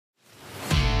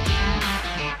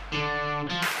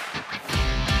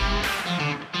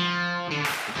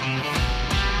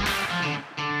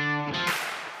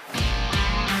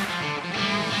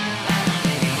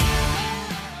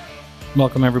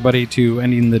Welcome, everybody, to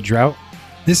Ending the Drought.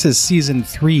 This is Season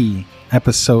 3,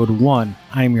 Episode 1.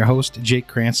 I am your host, Jake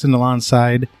Cranston,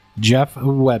 alongside Jeff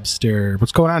Webster.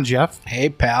 What's going on, Jeff? Hey,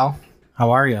 pal.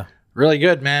 How are you? Really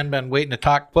good, man. Been waiting to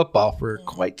talk football for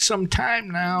quite some time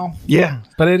now. Yeah,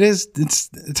 but it's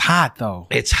hot, though.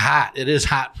 It's hot. It is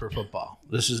hot for football.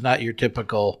 This is not your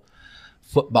typical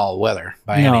football weather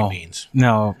by any means.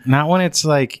 No, not when it's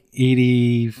like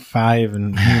 85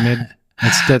 and humid.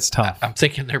 That's tough. I'm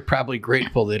thinking they're probably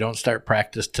grateful they don't start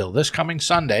practice till this coming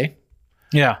Sunday.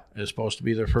 Yeah. It's supposed to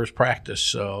be their first practice,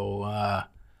 so... I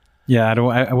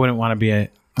wouldn't want to be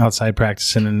outside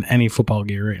practicing in any football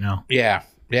gear right now. Yeah.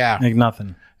 Like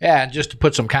nothing. Yeah, and just to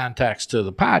put some context to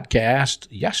the podcast,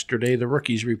 yesterday the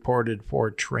rookies reported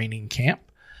for training camp.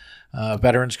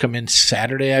 Veterans come in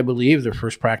Saturday, I believe. Their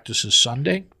first practice is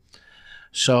Sunday.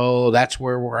 So that's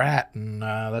where we're at, and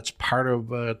that's part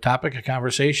of a topic of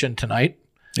conversation tonight.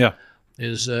 Yeah.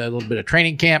 Is a little bit of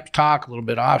training camp talk, a little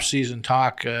bit of off-season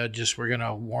talk. Just we're going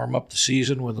to warm up the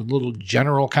season with a little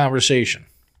general conversation.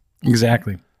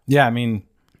 Exactly. Yeah, I mean,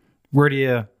 where do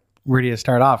you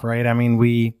start off, right? I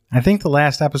mean, I think the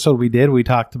last episode we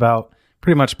talked about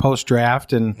pretty much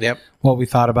post-draft and what we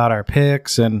thought about our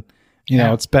picks, and you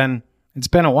know, it's been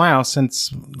a while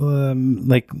since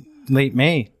like late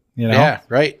May. You know? Yeah,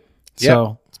 right.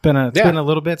 So it's been a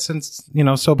little bit since, you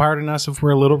know, so pardon us if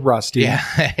we're a little rusty.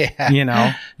 Yeah. You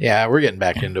know. Yeah, we're getting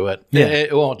back into it. Yeah.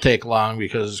 It won't take long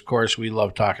because, of course, we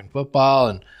love talking football,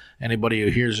 and anybody who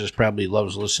hears us probably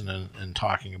loves listening and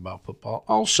talking about football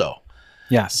also.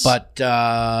 Yes. But,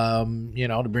 you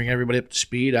know, to bring everybody up to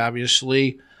speed,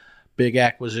 obviously, big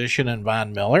acquisition in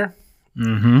Von Miller.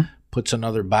 Mm-hmm. Puts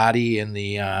another body in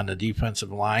on the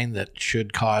defensive line that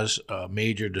should cause a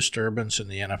major disturbance in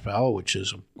the NFL, which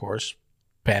is, of course,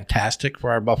 fantastic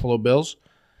for our Buffalo Bills.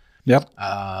 Yep.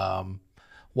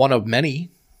 One of many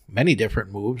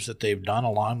different moves that they've done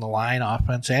along the line,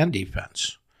 offense and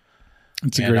defense.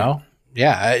 It's a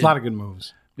lot of good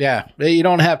moves. Yeah, you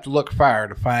don't have to look far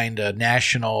to find a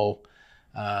national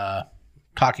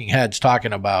talking heads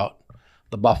talking about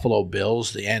the Buffalo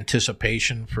Bills, the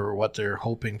anticipation for what they're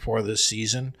hoping for this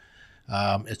season.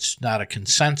 It's not a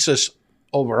consensus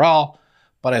overall,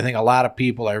 but I think a lot of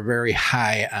people are very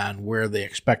high on where they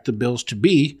expect the Bills to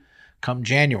be come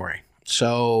January.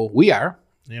 So we are.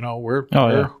 You know, we're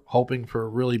hoping for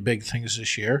really big things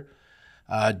this year.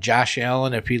 Josh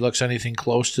Allen, if he looks anything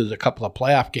close to the couple of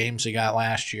playoff games he got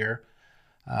last year,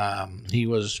 he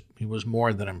was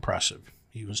more than impressive.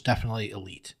 He was definitely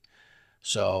elite.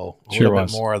 So a little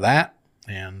bit more of that.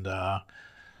 And like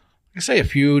I say, a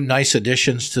few nice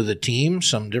additions to the team,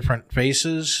 some different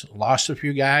faces, lost a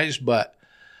few guys, but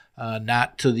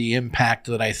not to the impact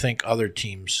that I think other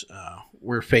teams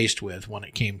were faced with when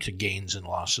it came to gains and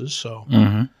losses. So,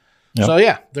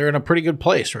 they're in a pretty good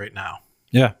place right now.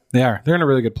 Yeah, they are. They're in a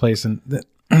really good place, and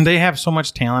they have so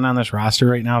much talent on this roster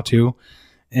right now too.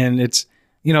 And it's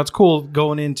cool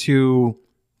going into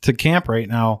camp right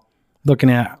now,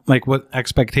 looking at like what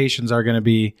expectations are going to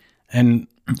be and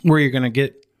where you're going to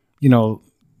get, you know,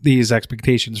 these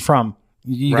expectations from.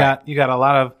 You got a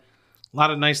lot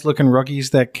of nice looking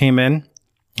rookies that came in.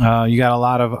 You got a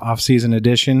lot of off-season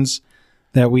additions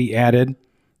that we added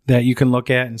that you can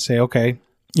look at and say, okay,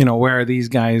 you know, where are these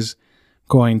guys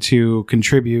going to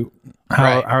contribute?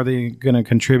 How are they going to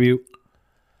contribute?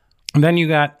 And then you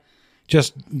got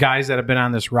just guys that have been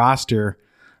on this roster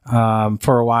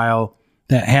for a while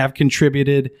that have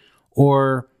contributed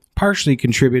or partially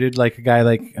contributed, like a guy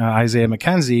like Isaiah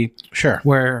McKenzie. Sure.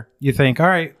 Where you think, all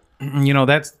right, you know,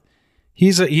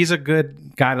 he's a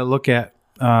good guy to look at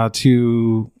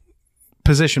to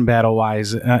position battle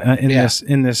wise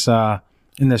in this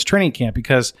training camp,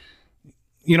 because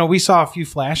you know we saw a few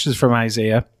flashes from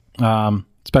Isaiah,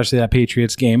 especially that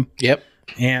Patriots game. Yep.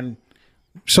 And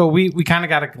so we kind of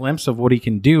got a glimpse of what he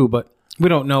can do, but we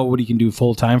don't know what he can do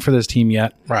full time for this team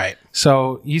yet. Right.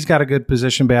 So he's got a good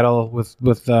position battle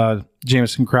with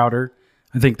Jamison Crowder.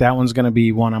 I think that one's going to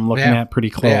be one I'm looking at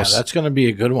pretty close. Yeah, that's going to be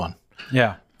a good one.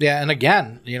 Yeah. Yeah, and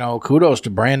again, you know, kudos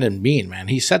to Brandon Beane, man.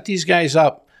 He set these guys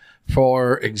up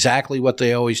for exactly what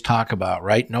they always talk about,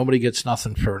 right? Nobody gets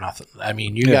nothing for nothing. I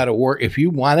mean, you got to work. If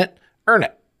you want it, earn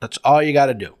it. That's all you got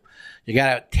to do. You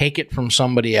got to take it from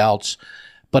somebody else.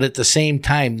 But at the same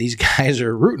time, these guys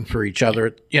are rooting for each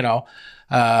other. You know,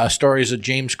 stories of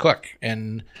James Cook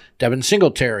and Devin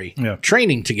Singletary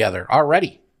training together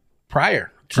already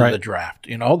prior to the draft.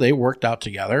 You know, they worked out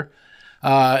together.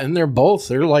 And they're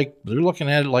looking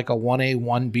at it like a 1A,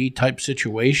 1B type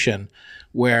situation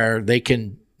where they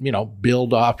can, you know,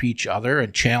 build off each other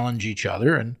and challenge each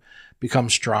other and become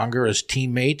stronger as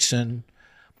teammates and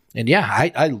yeah,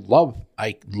 I love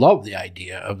the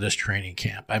idea of this training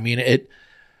camp. I mean,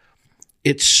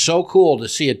 it's so cool to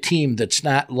see a team that's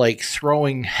not like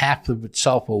throwing half of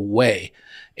itself away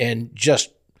and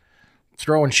just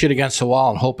throwing shit against the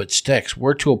wall and hope it sticks.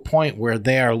 We're to a point where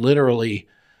they are literally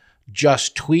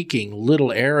just tweaking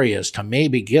little areas to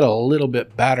maybe get a little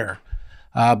bit better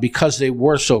because they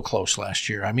were so close last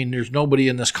year. I mean, there's nobody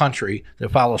in this country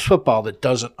that follows football that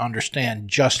doesn't understand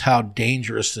just how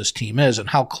dangerous this team is and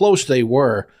how close they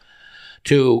were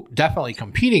to definitely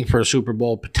competing for a Super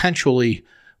Bowl, potentially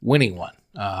winning one.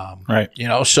 Right. You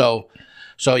know, so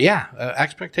yeah,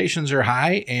 expectations are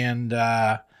high, and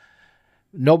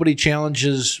nobody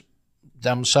challenges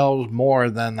themselves more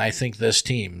than I think this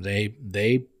team. They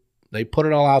put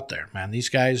it all out there, man. These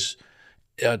guys,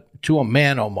 to a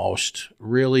man almost,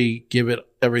 really give it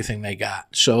everything they got.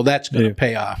 So that's going to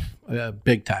pay off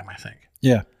big time, I think.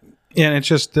 Yeah. And it's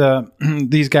just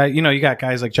these guys, you know, you got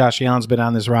guys like Josh Allen's been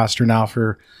on this roster now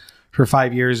for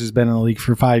 5 years, has been in the league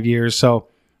for 5 years. So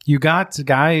you got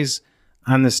guys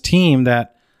on this team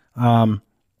that are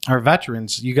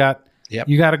veterans. You got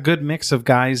a good mix of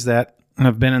guys that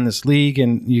have been in this league,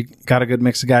 and you got a good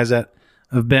mix of guys that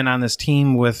have been on this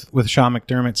team with Sean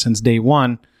McDermott since day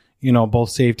one. You know, both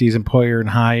safeties, Poyer and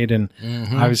Hyde, and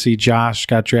obviously Josh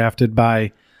got drafted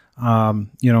by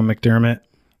McDermott.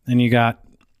 And you got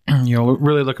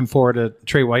really looking forward to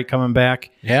Trey White coming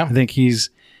back. Yeah, I think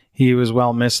he was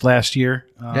well missed last year.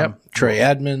 Trey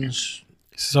Edmonds.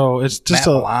 So it's just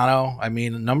Matt Milano. I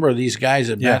mean, a number of these guys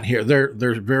have been here.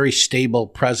 They're very stable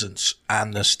presence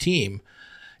on this team,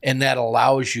 and that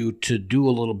allows you to do a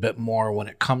little bit more when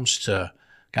it comes to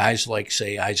guys like,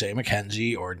 say, Isaiah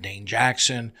McKenzie or Dane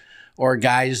Jackson, or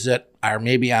guys that are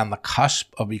maybe on the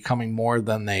cusp of becoming more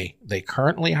than they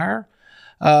currently are.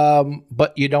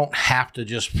 But you don't have to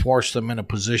just force them in a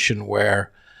position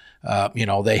where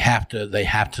they have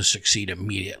to succeed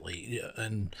immediately,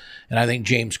 and I think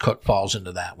James Cook falls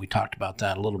into that. We talked about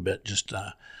that a little bit just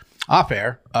off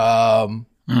air.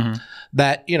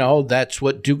 That that's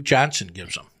what Duke Johnson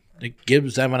gives them. It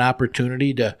gives them an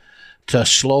opportunity to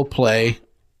slow play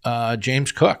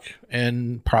James Cook,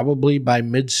 and probably by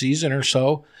mid-season or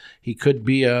so, he could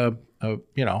be a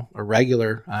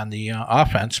regular on the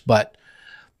offense. But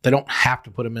they don't have to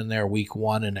put him in there week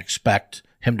one and expect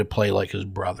him to play like his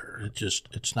brother.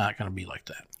 It's not going to be like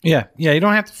that. Yeah. You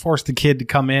don't have to force the kid to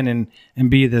come in and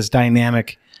be this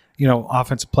dynamic,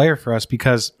 offensive player for us,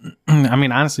 because I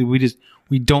mean, honestly,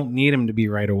 we don't need him to be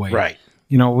right away. Right.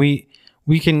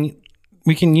 We can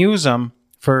use him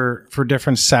for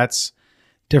different sets,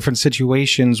 different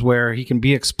situations where he can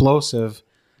be explosive,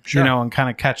 Sure. And kind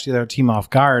of catch the other team off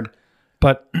guard.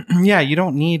 But yeah, you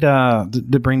don't need to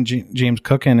bring James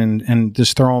Cook in and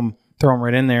just throw him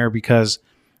right in there, because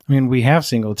I mean, we have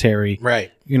Singletary.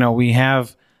 Right. We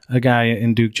have a guy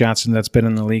in Duke Johnson that's been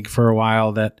in the league for a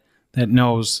while that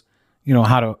knows,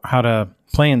 how to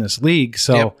play in this league.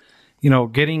 So,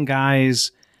 getting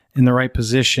guys in the right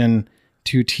position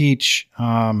to teach,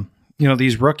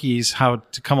 these rookies how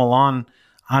to come along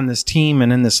on this team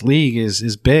and in this league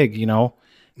is big,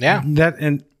 Yeah.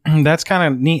 That's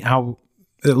kind of neat how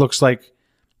it looks like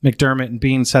McDermott and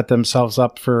Bean set themselves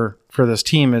up for this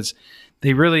team. Is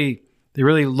they really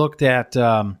looked at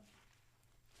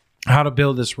how to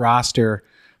build this roster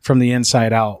from the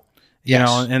inside out.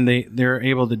 Yes. And they're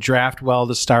able to draft well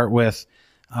to start with.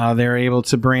 They're able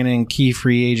to bring in key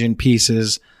free agent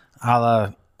pieces, a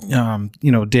la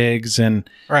Diggs and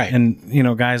Right.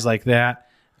 and guys like that.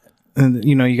 And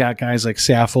you got guys like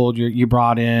Saffold you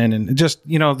brought in, and just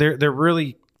they're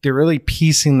really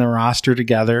piecing the roster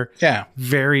together. Yeah.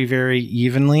 Very, very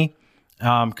evenly.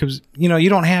 Because you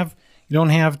don't have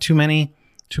too many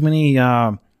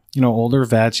older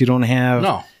vets. You don't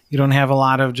have a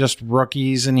lot of just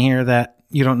rookies in here that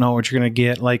you don't know what you're going to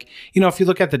get. Like, if you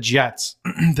look at the Jets,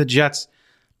 the Jets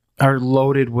are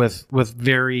loaded with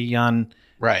very young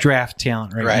draft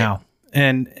talent right now.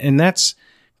 And that's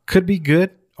could be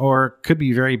good or could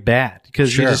be very bad,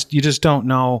 because you just don't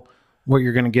know what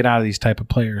you're going to get out of these type of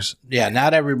players. Yeah,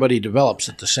 not everybody develops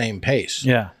at the same pace.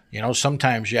 Yeah.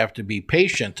 Sometimes you have to be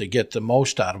patient to get the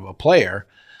most out of a player.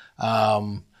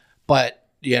 But,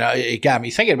 it got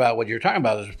me thinking about what you're talking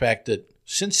about, is the fact that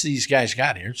since these guys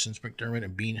got here, since McDermott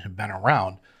and Bean have been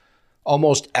around,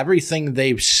 almost everything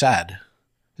they've said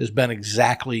has been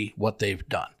exactly what they've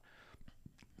done.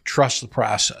 Trust the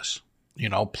process,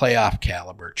 playoff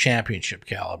caliber, championship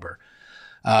caliber.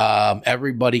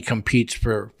 Everybody competes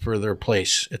for their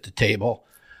place at the table.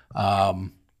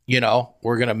 We're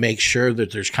going to make sure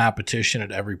that there's competition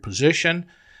at every position.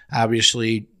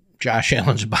 Obviously, Josh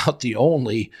Allen's about the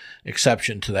only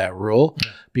exception to that rule,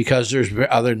 because there's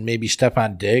other than maybe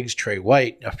Stephon Diggs, Trey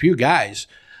White, a few guys.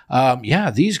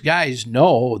 These guys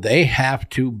know they have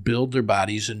to build their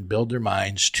bodies and build their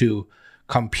minds to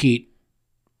compete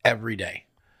every day.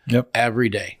 Yep. Every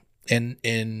day.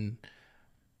 And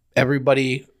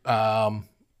everybody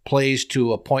plays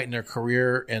to a point in their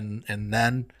career, and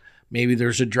then maybe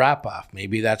there's a drop-off.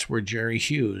 Maybe that's where Jerry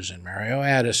Hughes and Mario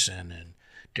Addison and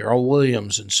Darrell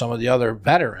Williams and some of the other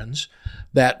veterans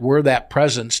that were that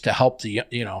presence to help the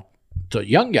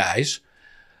young guys.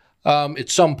 At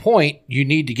some point, you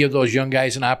need to give those young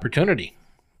guys an opportunity.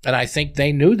 And I think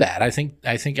they knew that. I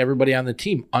think everybody on the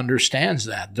team understands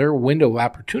that. Their window of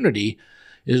opportunity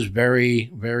is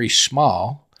very, very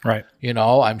small. Right.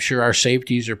 I'm sure our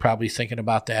safeties are probably thinking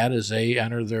about that as they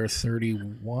enter their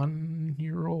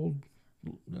 31-year-old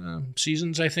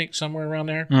seasons, I think, somewhere around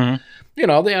there.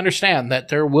 Mm-hmm. They understand that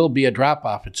there will be a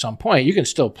drop-off at some point. You can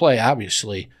still play,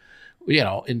 obviously,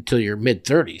 until your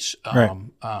mid-30s. Right.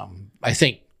 I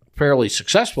think fairly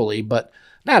successfully, but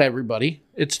not everybody.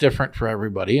 It's different for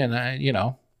everybody,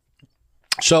 and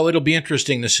so it'll be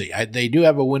interesting to see. They do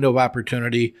have a window of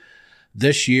opportunity.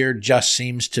 This year just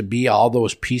seems to be all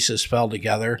those pieces fell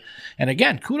together. And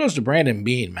again, kudos to Brandon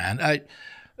Beane, man.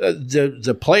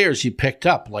 The players he picked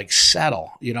up, like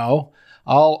Settle,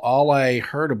 all I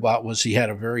heard about was he had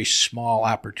a very small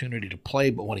opportunity to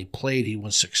play, but when he played, he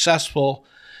was successful.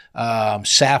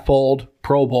 Saffold,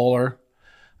 Pro Bowler,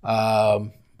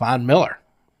 Von Miller,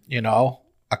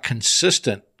 a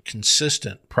consistent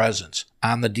presence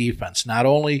on the defense, not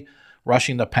only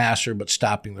rushing the passer, but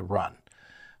stopping the run.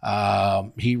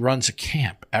 He runs a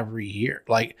camp every year.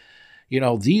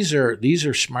 These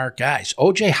are smart guys.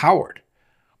 O.J. Howard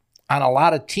on a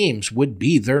lot of teams would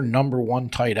be their number one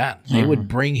tight end. They would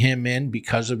bring him in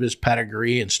because of his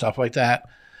pedigree and stuff like that.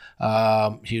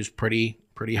 He was pretty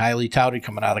highly touted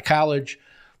coming out of college.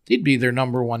 He'd be their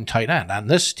number one tight end. On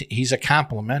this, he's a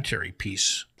complementary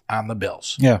piece on the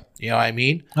Bills. Yeah. You know what I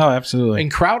mean? Oh, absolutely.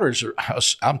 And Crowder's,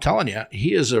 I'm telling you,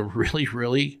 he is a really,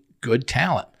 really good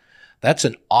talent. That's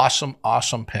an awesome,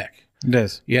 awesome pick. It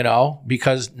is.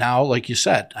 Because now, like you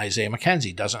said, Isaiah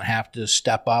McKenzie doesn't have to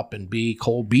step up and be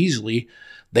Cole Beasley.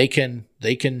 They can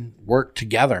work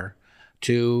together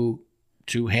to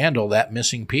handle that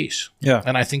missing piece. Yeah.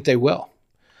 And I think they will.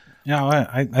 Yeah,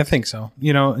 I think so.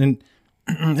 And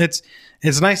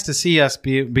it's nice to see us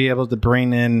be able to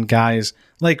bring in guys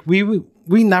like we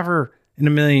never in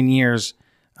a million years,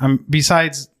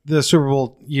 besides the Super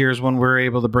Bowl years when we're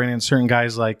able to bring in certain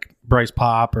guys like Bryce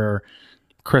Popp or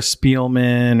Chris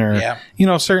Spielman or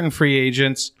certain free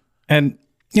agents, and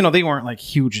they weren't like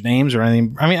huge names or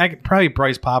anything. I mean, probably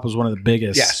Bryce Popp was one of the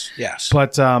biggest. Yes.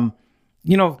 But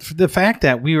the fact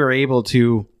that we were able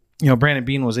to, Brandon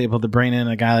Beane was able to bring in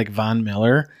a guy like Von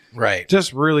Miller, right,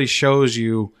 just really shows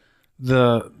you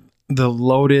the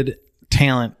loaded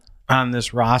talent on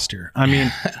this roster. I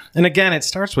mean, and again, it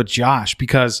starts with Josh,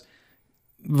 because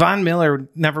Von Miller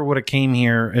never would have came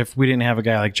here if we didn't have a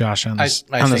guy like Josh on this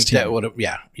I on think this team. that would have,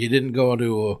 you didn't go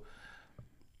to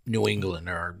New England,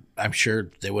 or I'm sure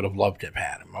they would have loved to have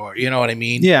had him, or you know what I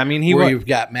mean? Yeah, I mean, you've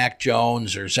got Mac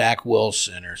Jones or Zach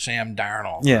Wilson or Sam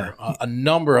Darnold, or a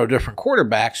number of different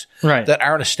quarterbacks that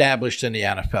aren't established in the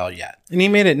NFL yet. And he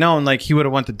made it known like he would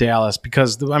have went to Dallas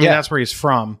because that's where he's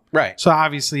from. Right. So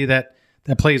obviously that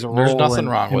plays a role. There's nothing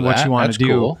wrong with what that. You want to do.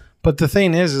 Cool. But the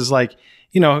thing is like,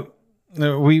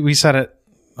 we said it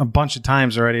a bunch of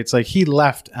times already. It's like he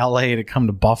left LA to come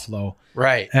to Buffalo.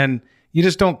 Right. And you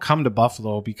just don't come to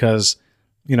Buffalo because,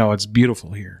 it's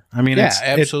beautiful here. I mean,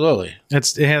 absolutely.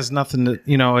 It has nothing to,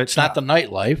 it's not the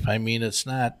nightlife. I mean, it's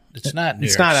not New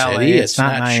York LA. City. It's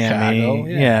not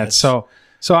Miami. Chicago.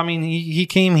 So I mean, he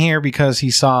came here because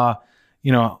he saw,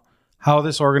 how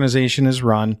this organization is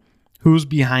run, who's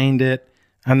behind it,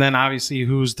 and then obviously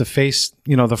who's the face,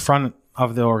 the front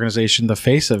of the organization, the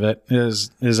face of it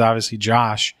is obviously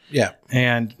Josh. Yeah.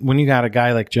 And when you got a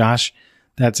guy like Josh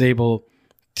that's able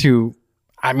to,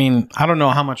 I mean, I don't know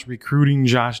how much recruiting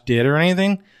Josh did or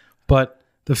anything, but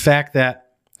the fact that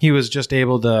he was just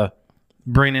able to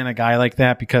bring in a guy like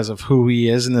that because of who he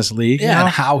is in this league. Yeah, and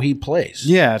how he plays.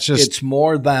 Yeah, it's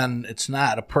more than, it's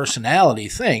not a personality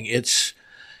thing. It's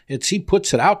he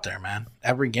puts it out there, man,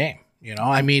 every game.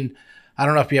 I mean, I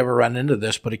don't know if you ever run into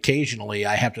this, but occasionally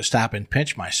I have to stop and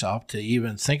pinch myself to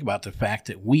even think about the fact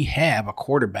that we have a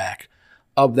quarterback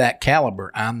of that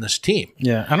caliber on this team.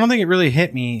 Yeah, I don't think it really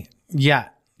hit me yet.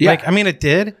 Yeah. Like, I mean, it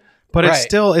did, but Right.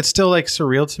 it's still like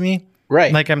surreal to me.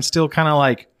 Right. Like I'm still kind of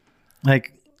like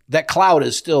that cloud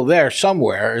is still there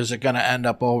somewhere. Is it going to end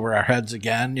up over our heads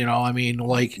again? I mean,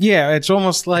 like, yeah, it's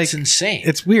almost like it's insane.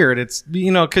 It's weird. It's,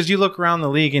 because you look around the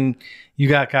league and you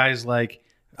got guys like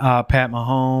Pat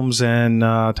Mahomes and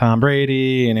Tom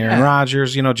Brady and Aaron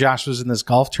Rodgers. Josh was in this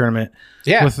golf tournament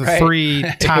with the 3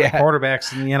 top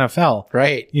quarterbacks in the NFL.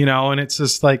 Right. And it's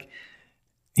just like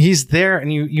he's there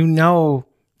and you know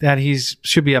that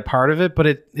should be a part of it, but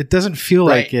it doesn't feel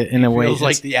like it in a way. It feels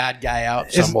like the odd guy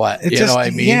out somewhat. You know what I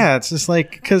mean? Yeah, it's just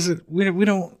like, because we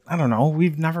don't, I don't know,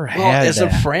 we've never had as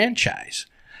that. a franchise.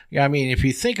 I mean, if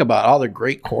you think about all the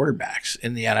great quarterbacks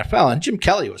in the NFL, and Jim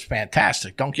Kelly was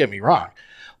fantastic, don't get me wrong,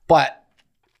 but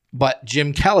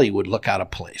Jim Kelly would look out of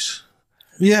place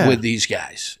with these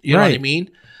guys. You know what I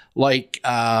mean? Like,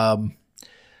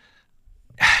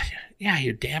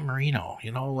 your Dan Marino,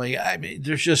 like, I mean,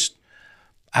 there's just,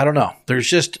 I don't know. There's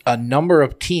just a number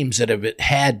of teams that have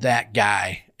had that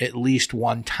guy at least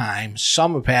one time.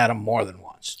 Some have had him more than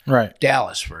once. Right.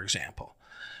 Dallas, for example.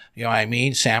 You know what I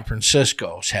mean? San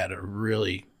Francisco's had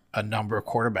a number of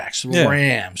quarterbacks. The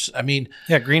Rams. I mean,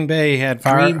 Green Bay had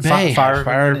Favre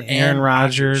and Aaron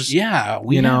Rodgers. Yeah,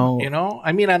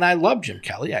 I mean, and I love Jim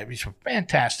Kelly. He's a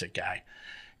fantastic guy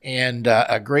and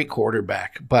a great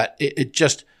quarterback. But it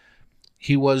just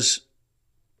he was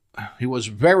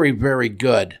very, very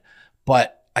good.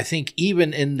 But I think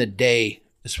even in the day,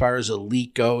 as far as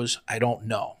elite goes, I don't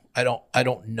know. I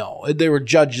don't know. They were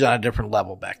judged on a different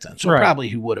level back then, so probably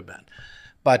he would have been.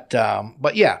 But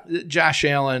yeah, Josh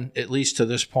Allen, at least to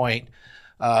this point,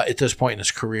 in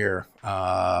his career,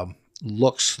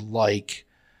 looks like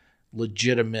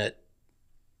legitimate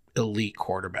elite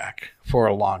quarterback for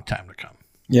a long time to come.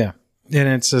 Yeah, and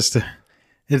it's just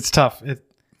it's tough.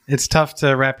 It's tough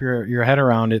to wrap your head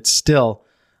around. It's still,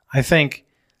 I think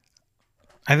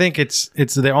it's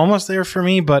they're almost there for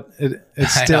me, but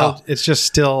it's still it's just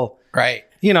still right.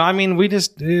 I mean,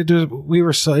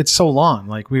 it's so long.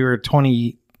 Like we were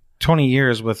 20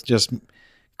 years with just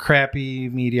crappy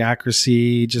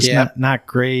mediocrity, just not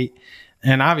great.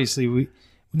 And obviously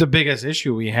the biggest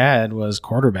issue we had was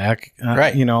quarterback.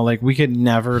 Right. Like we could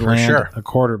never land a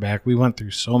quarterback. We went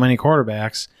through so many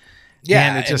quarterbacks.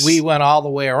 Yeah, and we went all the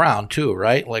way around too,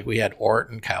 right? Like we had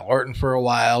Kyle Orton for a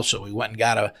while, so we went and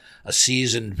got a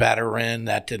seasoned veteran.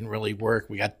 That didn't really work.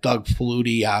 We got Doug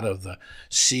Flutie out of the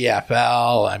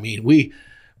CFL. I mean,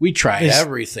 we tried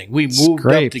everything. We moved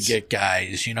up to get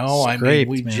guys,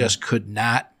 we just could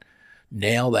not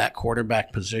nail that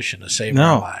quarterback position to save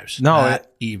our lives. Not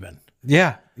even.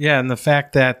 Yeah, and the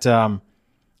fact that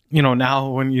now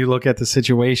when you look at the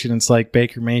situation, it's like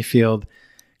Baker Mayfield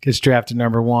gets drafted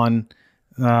number 1,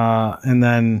 and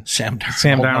then Sam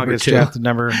Darnold gets drafted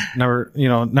number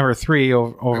 3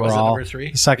 overall. Was it number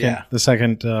 3? The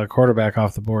second quarterback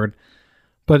off the board.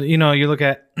 But you look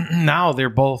at now, they're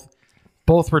both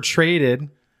were traded,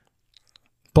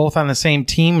 both on the same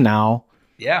team now.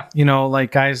 Yeah.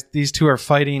 Like guys, these two are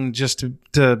fighting just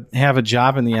to have a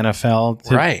job in the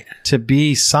NFL, to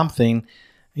be something.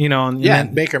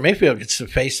 And Baker Mayfield gets to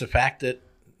face the fact that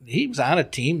he was on a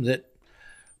team that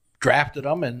drafted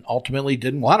him and ultimately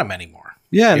didn't want him anymore.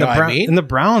 Yeah, and the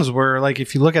Browns were like,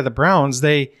 if you look at the Browns,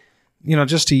 they,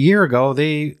 just a year ago,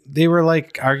 they were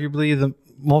like arguably the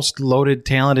most loaded,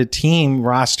 talented team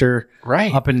roster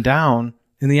up and down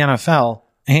in the NFL,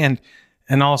 and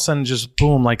all of a sudden just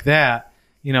boom like that,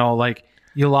 like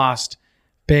you lost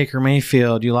Baker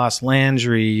Mayfield, you lost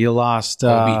Landry, you lost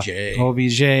OBJ.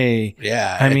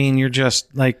 Yeah, I mean, you're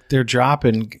just like they're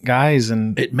dropping guys,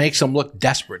 and it makes them look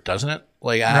desperate, doesn't it?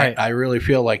 Like I really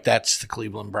feel like that's the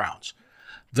Cleveland Browns.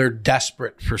 They're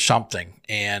desperate for something,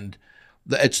 and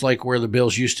it's like where the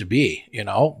Bills used to be.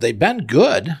 They've been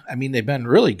good. I mean, they've been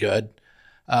really good,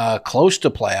 close to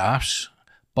playoffs,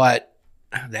 but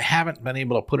they haven't been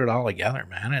able to put it all together,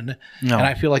 man. And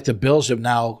I feel like the Bills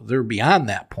they're beyond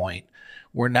that point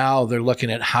where now they're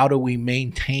looking at how do we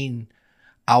maintain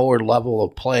our level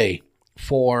of play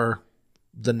for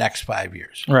the next 5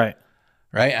 years. Right.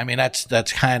 I mean,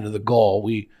 that's kind of the goal.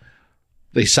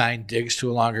 They signed Diggs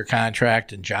to a longer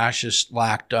contract, and Josh is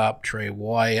locked up. Trey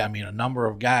Roy. I mean, a number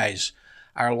of guys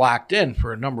are locked in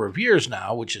for a number of years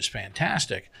now, which is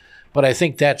fantastic. But I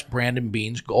think that's Brandon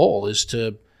Beane's goal is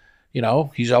to,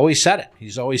 he's always said it.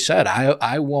 He's always said,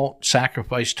 I won't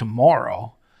sacrifice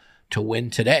tomorrow to win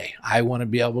today. I want to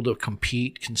be able to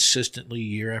compete consistently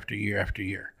year after year after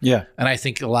year. Yeah. And I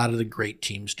think a lot of the great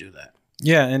teams do that.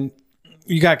 Yeah, and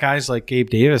you got guys like Gabe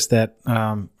Davis that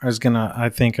is going to, I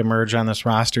think, emerge on this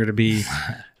roster to be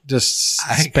just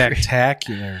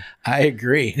spectacular. I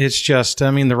agree. It's just,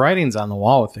 I mean, the writing's on the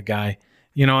wall with the guy,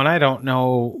 and I don't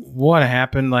know what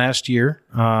happened last year.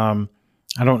 I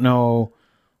don't know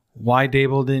why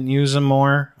Dable didn't use him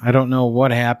more. I don't know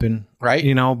what happened. Right.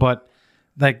 You know, but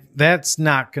like that's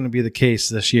not going to be the case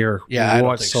this year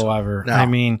whatsoever. No. I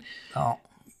mean, No.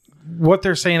 what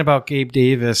they're saying about Gabe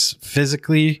Davis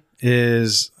physically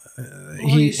is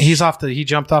he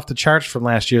jumped off the charts from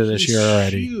last year this year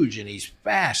already. He's huge and he's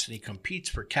fast and he competes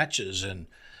for catches and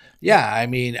yeah, I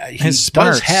mean he His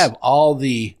does smarts. have all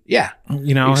the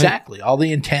You know, exactly all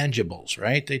the intangibles,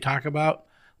 right? They talk about,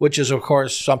 which is of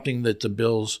course something that the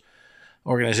Bills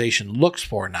organization looks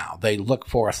for now. They look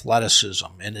for athleticism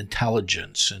and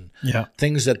intelligence and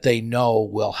things that they know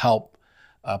will help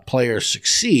players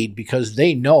succeed because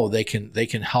they know they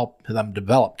can help them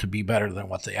develop to be better than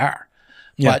what they are.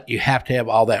 Yeah. But you have to have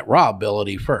all that raw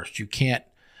ability first. You can't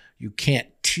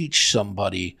teach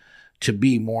somebody to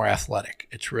be more athletic.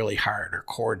 It's really hard, or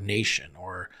coordination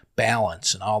or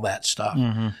balance and all that stuff.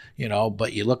 You know,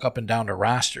 but you look up and down the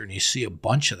roster and you see a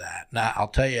bunch of that. Now, I'll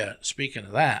tell you, speaking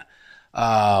of that,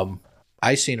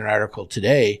 I seen an article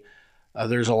today.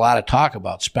 There's a lot of talk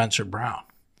about Spencer Brown,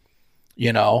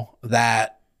 you know,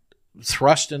 that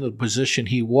thrust into the position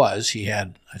he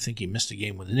had, I think he missed a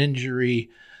game with an injury.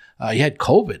 He had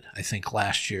COVID, I think,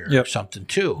 last year or something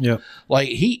too. Yep. Like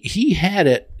he had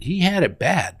it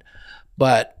bad,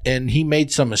 and he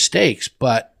made some mistakes,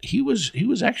 but he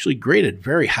was actually graded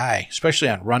very high, especially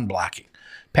on run blocking.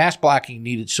 Pass blocking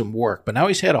needed some work, but now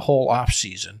he's had a whole off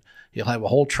season. He'll have a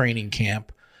whole training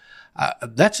camp.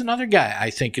 That's another guy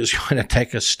I think is going to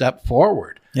take a step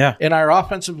forward. Yeah. In our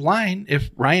offensive line,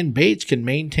 if Ryan Bates can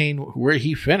maintain where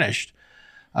he finished,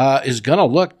 is going to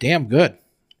look damn good.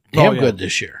 Good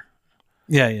this year.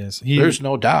 Yeah, he is. There's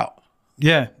no doubt.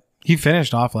 Yeah, he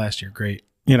finished off last year great.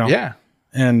 You know. Yeah.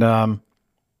 And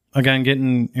again,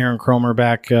 getting Aaron Cromer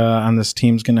back on this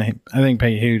team's going to, I think,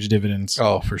 pay huge dividends.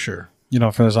 Oh, for sure. You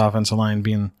know, for this offensive line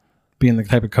being the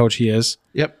type of coach he is.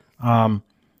 Yep.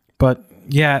 But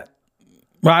yeah,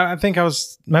 well, I think I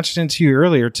was mentioning to you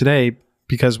earlier today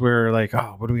because we're like,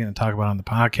 oh, what are we going to talk about on the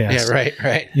podcast? Yeah,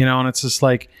 right. You know, and it's just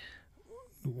like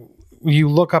you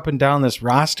look up and down this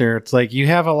roster. It's like you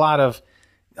have a lot of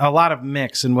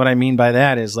mix, and what I mean by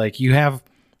that is like you have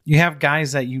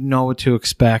guys that you know what to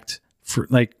expect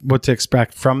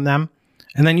from them,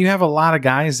 and then you have a lot of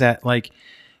guys that like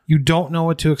you don't know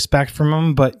what to expect from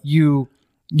them, but you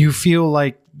feel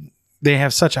like they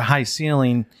have such a high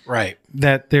ceiling, right?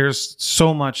 That there's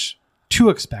so much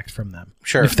to expect from them.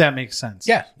 Sure, if that makes sense.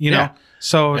 Yeah, you know.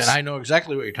 So, and I know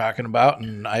exactly what you're talking about,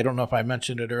 and I don't know if I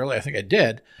mentioned it earlier. I think I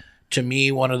did. To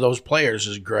me, one of those players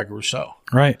is Greg Rousseau.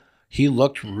 Right. He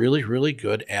looked really, really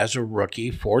good as a rookie.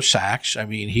 4 sacks. I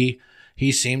mean,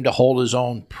 he seemed to hold his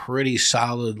own pretty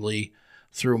solidly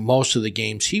through most of the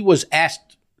games he was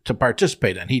asked to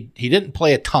participate in. He didn't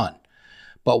play a ton,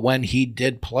 but when he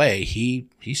did play, he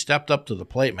stepped up to the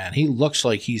plate, man. He looks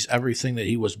like he's everything that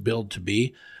he was billed to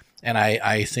be, and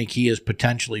I think he is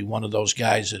potentially one of those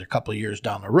guys that a couple of years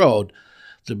down the road,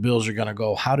 the Bills are going to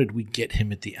go, how did we get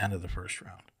him at the end of the first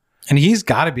round? And he's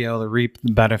got to be able to reap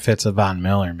the benefits of Von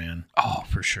Miller, man. Oh,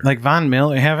 for sure. Like Von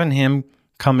Miller, having him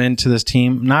come into this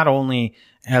team, not only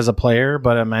as a player,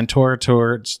 but a mentor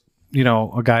towards, you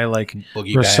know, a guy like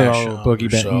Boogie Bash.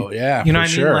 Yeah, you know what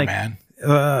sure, I mean? Like, man.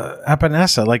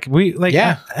 Epinesa.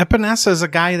 Epinesa is a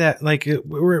guy that like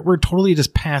we're totally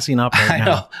just passing up right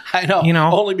now. I know. You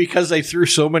know? Only because they threw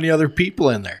so many other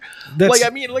people in there. Look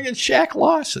at Shaq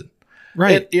Lawson.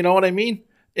 Right. You know what I mean?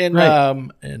 And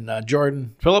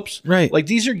Jordan Phillips. Right. Like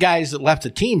these are guys that left the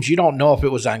teams. You don't know if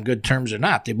it was on good terms or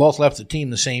not. They both left the team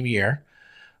the same year.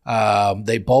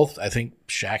 They both, I think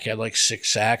Shaq had like 6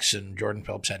 sacks and Jordan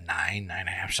Phillips had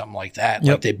 9.5, something like that.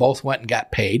 Yep. Like they both went and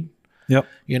got paid. Yep.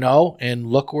 You know, and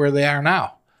look where they are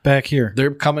now. Back here.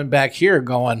 They're coming back here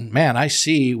going, man, I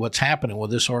see what's happening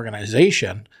with this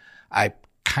organization. I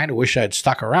kind of wish I'd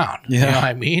stuck around. Yeah. You know what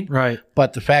I mean? Right.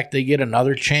 But the fact they get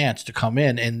another chance to come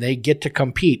in and they get to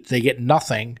compete, they get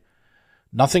nothing.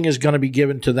 Nothing is going to be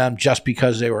given to them just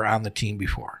because they were on the team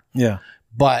before. Yeah.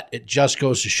 But it just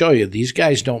goes to show you, these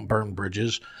guys don't burn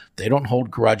bridges. They don't hold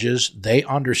grudges. They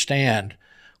understand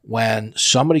when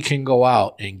somebody can go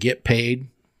out and get paid.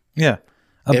 Yeah.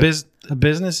 A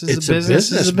business is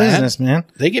a business, man.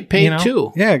 They get paid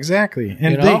too. Yeah, exactly.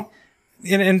 And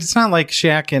and it's not like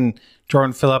Shaq and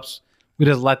Jordan Phillips, we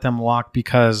just let them walk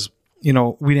because, you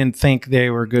know, we didn't think they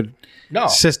were good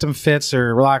system fits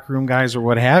or locker room guys or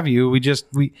what have you. We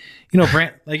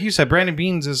like you said, Brandon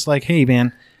Beans is like, hey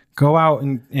man, go out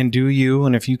and do you.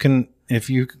 And if you can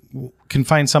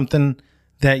find something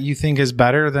that you think is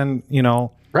better, then, you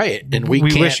know, right. And we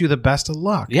wish you the best of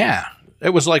luck. Yeah. It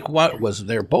was like,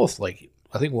 they're both like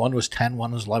I think one was 10,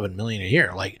 one was 11 million a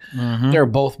year. Like they're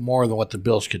both more than what the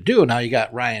Bills could do. Now you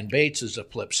got Ryan Bates as the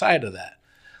flip side of that.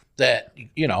 That,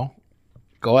 you know,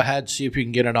 go ahead, see if you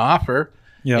can get an offer.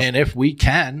 Yep. And if we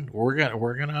can, we're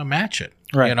gonna match it.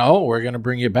 Right. You know, we're gonna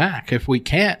bring you back. If we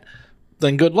can't,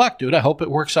 then good luck, dude. I hope it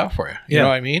works out for you. You know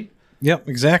what I mean? Yep,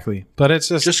 exactly. But it's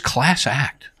just class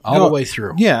act all the way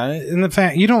through. Yeah, and the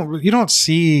fact you don't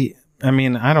see. I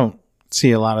mean, I don't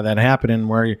see a lot of that happening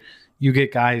where you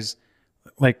get guys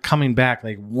like coming back,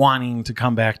 like wanting to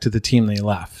come back to the team they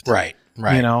left. Right.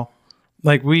 You know,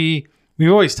 like we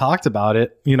always talked about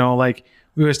it. You know, like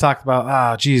we always talked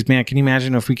about, geez, man, can you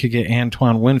imagine if we could get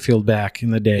Antoine Winfield back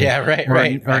in the day? Yeah, right.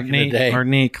 Or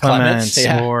Nate Clements,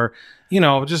 yeah. or you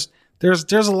know, just.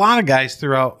 There's a lot of guys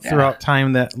throughout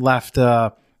time that left,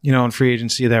 you know, in free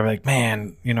agency that were like,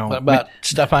 man, you know. What about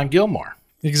Stephon Gilmore?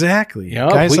 Exactly. You know,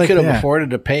 guys if we could have afforded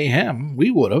to pay him,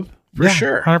 we would have, for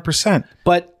sure. 100%.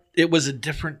 But it was a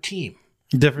different team.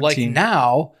 Like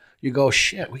now, you go,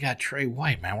 shit, we got Trey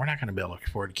White, man. We're not going to be able to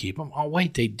afford to keep him. Oh,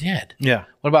 wait, they did. Yeah.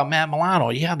 What about Matt Milano?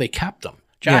 Yeah, they kept him.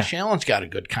 Josh Allen's got a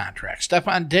good contract.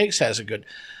 Stephon Diggs has a good...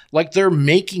 Like, they're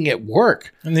making it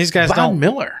work. And these guys Von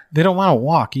Miller. They don't want to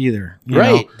walk either.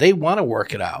 Right. They want to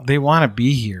work it out. They want to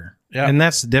be here. Yeah. And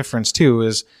that's the difference, too,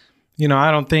 is, you know,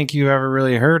 I don't think you ever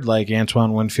really heard, like,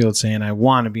 Antoine Winfield saying, I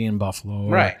want to be in Buffalo.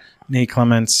 Or right. Nate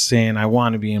Clements saying, I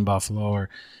want to be in Buffalo. Or,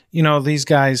 you know, these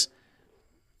guys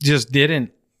just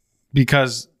didn't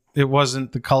because it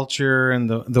wasn't the culture and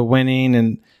the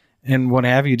winning and what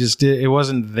have you. It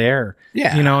wasn't there.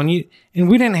 Yeah. You know, and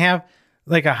we didn't have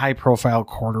like a high profile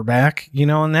quarterback, you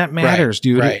know, and that matters,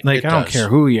 dude. Right. Like, I don't care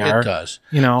who you are. It does.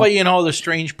 You know. But, you know, the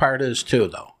strange part is, too,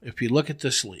 though, if you look at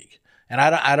this league, and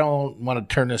I don't want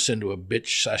to turn this into a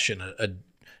bitch session,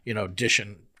 you know,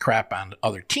 dishing crap on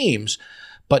other teams,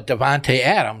 but Davante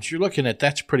Adams, you're looking at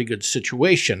that's a pretty good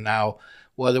situation. Now,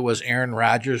 whether it was Aaron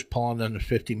Rodgers pulling them to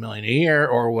 $50 million a year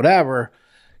or whatever,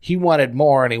 he wanted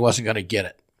more and he wasn't going to get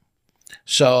it.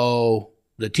 So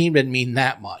the team didn't mean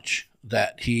that much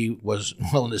that he was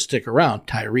willing to stick around.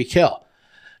 Tyreek Hill.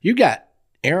 You got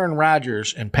Aaron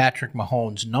Rodgers and Patrick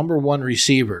Mahomes, number one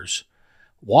receivers,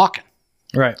 walking.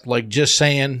 Right. Like just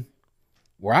saying,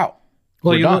 we're out.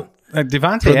 Well, you look,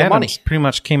 Davante Adams pretty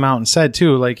much came out and said,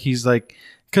 too, like he's like,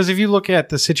 because if you look at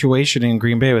the situation in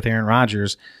Green Bay with Aaron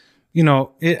Rodgers, you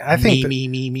know, I think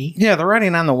me. Yeah, the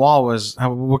writing on the wall was,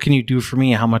 what can you do for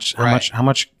me? How much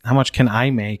can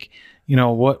I make? You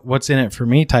know, what's in it for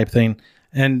me type thing.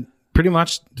 And pretty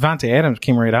much Davante Adams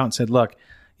came right out and said, look,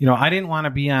 you know, I didn't want to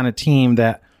be on a team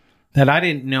that I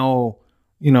didn't know,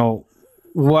 you know,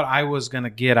 what I was going to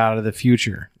get out of the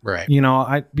future. Right. You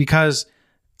know, because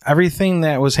everything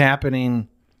that was happening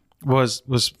was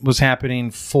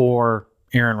happening for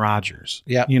Aaron Rodgers.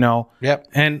 Yeah. You know? Yep.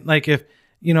 And like if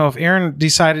Aaron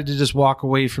decided to just walk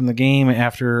away from the game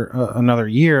after another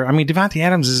year, I mean, Davante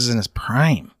Adams is in his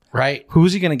prime. Right.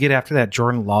 Who's he going to get after that?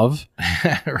 Jordan Love?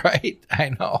 Right. I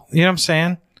know. You know what I'm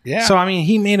saying? Yeah. So, I mean,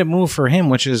 he made a move for him,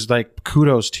 which is like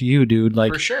kudos to you, dude.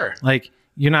 Like, for sure. Like,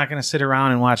 you're not going to sit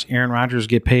around and watch Aaron Rodgers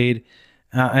get paid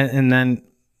and then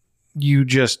you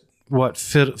just,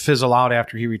 fizzle out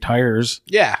after he retires.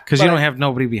 Yeah. Because you don't have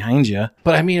nobody behind you.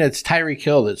 But, I mean, it's Tyreek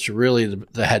Hill that's really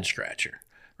the head scratcher,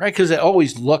 right? Because it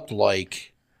always looked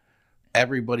like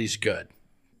everybody's good.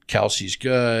 Kelsey's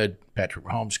good. Patrick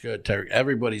Mahomes good.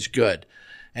 Everybody's good.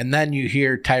 And then you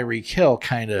hear Tyreek Hill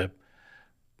kind of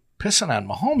pissing on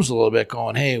Mahomes a little bit,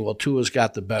 going, hey, well, Tua's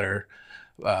got the better,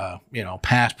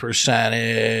 pass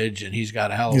percentage, and he's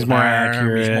got a hell of an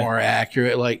arm. He's more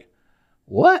accurate. Like,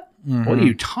 what? Mm-hmm. What are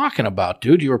you talking about,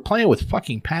 dude? You were playing with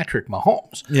fucking Patrick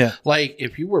Mahomes. Yeah. Like,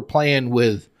 if you were playing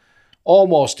with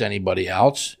almost anybody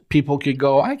else, people could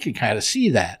go, I could kind of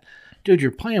see that. Dude,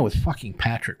 you're playing with fucking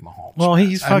Patrick Mahomes. Well,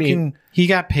 he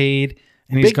got paid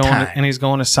and he's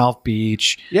going to South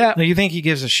Beach. Yeah. Like, you think he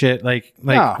gives a shit?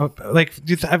 No.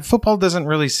 Football doesn't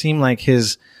really seem like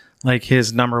his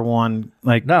number one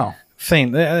thing.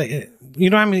 You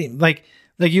know what I mean? Like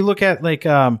you look at like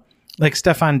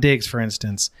Stephon Diggs, for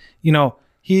instance. You know,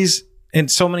 he's in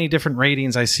so many different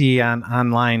ratings I see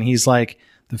online. He's like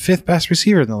the 5th best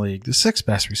receiver in the league, the 6th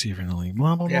best receiver in the league,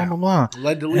 blah, blah, blah, blah, blah.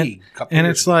 Led the league. And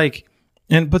it's like,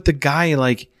 but the guy,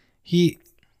 like, he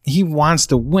wants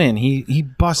to win. He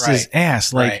busts his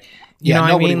ass. Like, you know what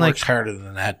I mean? Nobody works like, harder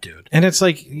than that, dude. And it's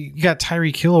like, you got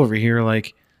Tyreek Hill over here,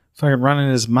 like, fucking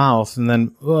running his mouth. And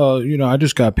then, I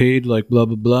just got paid, like, blah,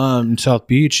 blah, blah, in South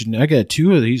Beach. And I got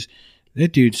 2 of these.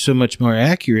 That dude's so much more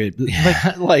accurate.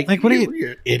 Like, what are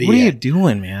you, idiot. What are you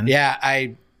doing, man? Yeah,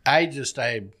 I'm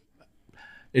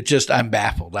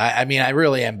baffled. I mean, I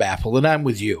really am baffled, and I'm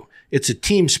with you. It's a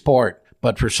team sport,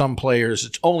 But for some players,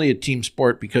 it's only a team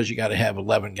sport because you got to have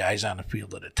 11 guys on the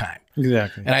field at a time.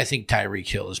 Exactly. And I think Tyreek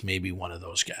Hill is maybe one of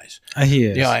those guys. He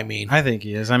is. You know what I mean? I think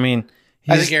he is. I mean,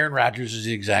 I think Aaron Rodgers is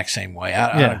the exact same way.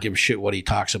 I don't give a shit what he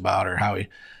talks about or how he.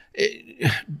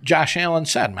 Josh Allen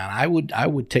said, "Man, I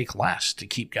would take less to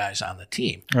keep guys on the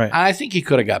team." Right. I think he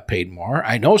could have got paid more.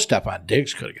 I know Stephon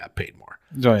Diggs could have got paid more.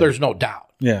 Right. There's no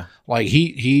doubt. Yeah. Like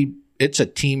it's a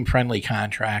team friendly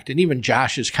contract, and even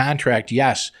Josh's contract,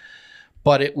 yes,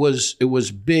 but it was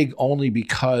big only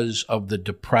because of the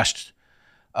depressed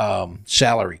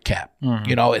salary cap. Mm-hmm.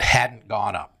 You know, it hadn't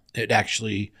gone up; it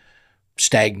actually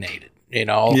stagnated. You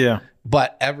know, Yeah.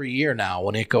 But every year now,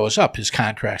 when it goes up, his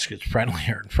contracts gets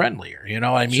friendlier and friendlier. You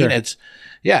know what I mean?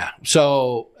 Sure.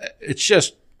 So it's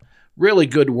just really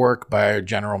good work by our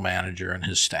general manager and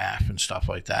his staff and stuff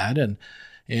like that.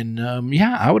 And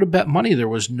I would have bet money there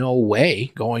was no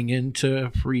way going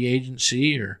into free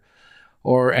agency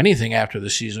or anything after the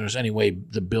season there's any way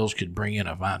the Bills could bring in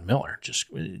a Von Miller.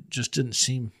 It just didn't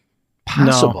seem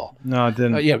possible. No, it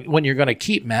didn't. When you're going to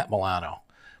keep Matt Milano.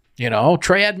 You know,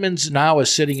 Trey Edmonds now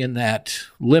is sitting in that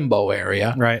limbo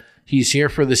area. Right. He's here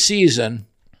for the season.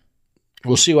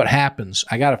 We'll see what happens.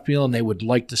 I got a feeling they would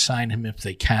like to sign him if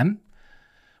they can,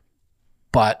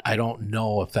 but I don't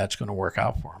know if that's going to work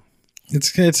out for him.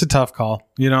 It's a tough call.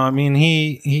 You know, I mean,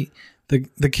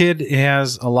 the kid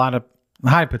has a lot of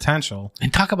high potential.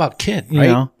 And talk about kid, right?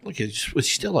 You know? Look, was he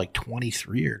still like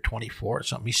 23 or 24 or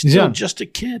something? He's still just a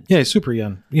kid. Yeah, he's super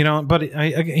young. You know, but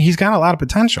he's got a lot of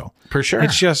potential. For sure.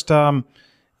 It's just,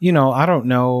 you know, I don't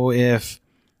know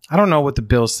what the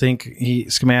Bills think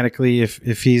schematically,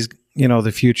 if he's, you know,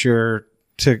 the future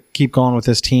to keep going with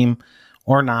this team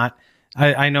or not.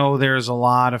 I know there's a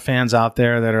lot of fans out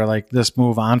there that are like, this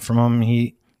move on from him.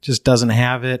 He just doesn't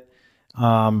have it.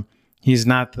 He's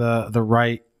not the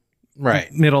right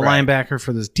middle linebacker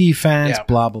for this defense,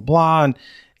 blah, blah, blah. And,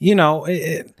 you know,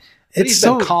 he's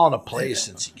been calling a play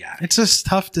since he got it. It's just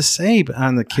tough to say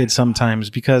on the kid sometimes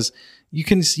because you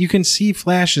can see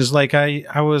flashes. Like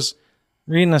I was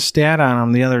reading a stat on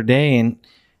him the other day, and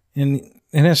in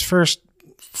his first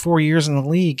 4 years in the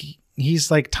league, he's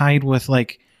like tied with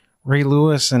like Ray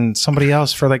Lewis and somebody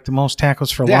else for like the most tackles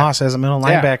for loss as a middle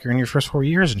linebacker in your first 4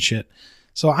 years and shit.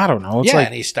 So I don't know. It's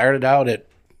and he started out at,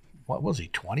 what was he,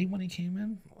 20 when he came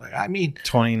in? Like, I mean,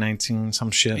 2019,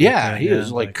 some shit. Yeah, he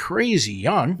was like crazy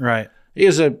young. Right. He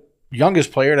is the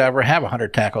youngest player to ever have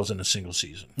 100 tackles in a single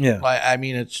season. Yeah. I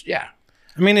mean, it's,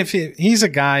 I mean, if he's a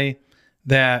guy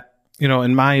that, you know,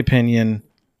 in my opinion,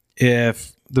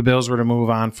 if the Bills were to move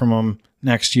on from him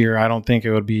next year, I don't think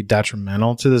it would be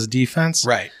detrimental to this defense.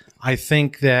 Right. I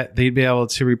think that they'd be able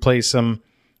to replace him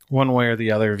one way or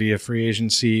the other via free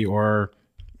agency or,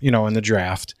 you know, in the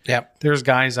draft. Yep. There's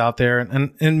guys out there,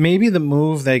 and maybe the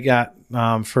move they got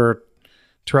for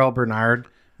Terrell Bernard,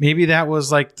 maybe that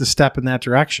was like the step in that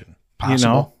direction. Possible. You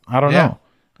know, I don't know.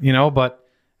 You know, but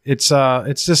it's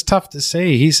just tough to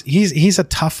say. He's a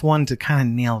tough one to kind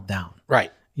of nail down.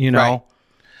 Right. You know. Right.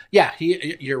 Yeah,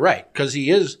 you're right, because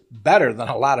he is better than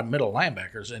a lot of middle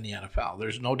linebackers in the NFL.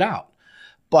 There's no doubt.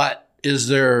 But is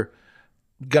there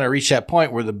going to reach that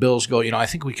point where the Bills go, you know, I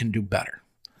think we can do better?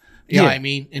 You know what I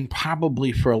mean? And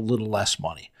probably for a little less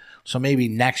money. So maybe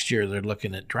next year they're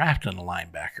looking at drafting a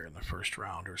linebacker in the first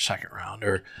round or second round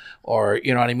or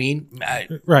you know what I mean?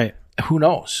 Right. Who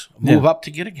knows? Move up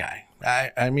to get a guy.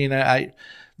 I mean, I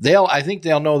think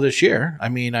they'll know this year. I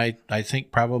mean, I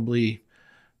think probably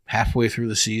halfway through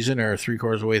the season or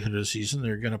 3/4 of the way through the season,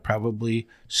 they're going to probably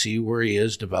see where he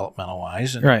is developmental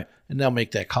wise, and they'll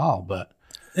make that call. But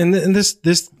in this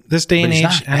day and age,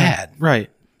 not bad. Right?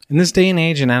 In this day and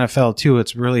age in NFL too,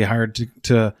 it's really hard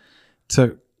to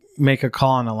make a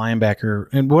call on a linebacker.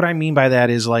 And what I mean by that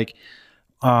is like,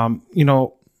 you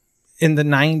know, in the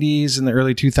 90s and the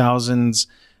early 2000s,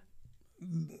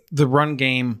 the run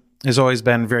game has always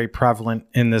been very prevalent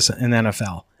in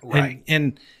NFL. Right.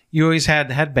 And you always had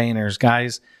headbangers,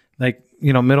 guys like,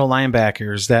 you know, middle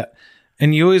linebackers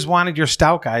and you always wanted your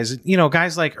stout guys, you know,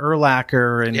 guys like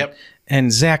Urlacher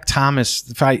and Zach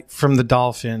Thomas from the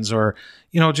Dolphins, or,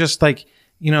 you know, just like,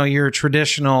 you know, your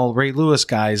traditional Ray Lewis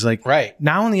guys. Like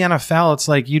now in the NFL, it's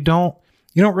like you don't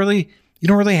really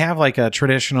have like a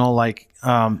traditional like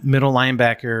middle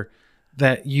linebacker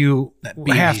that you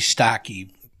have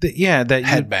stocky.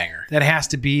 Headbanger that has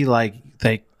to be like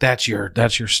that's your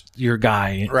guy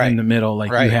in the middle. Like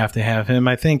you have to have him.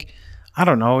 I think, I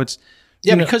don't know. It's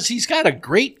because he's got a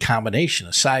great combination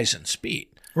of size and speed.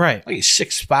 Right. Like he's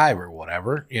 6'5" or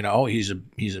whatever. You know, he's a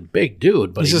big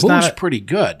dude, but he moves pretty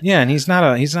good. Yeah, and he's not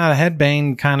a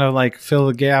headbang kind of like fill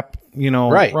the gap, you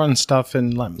know, run stuff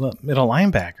and middle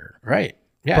linebacker. Right.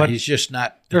 Yeah, but he's just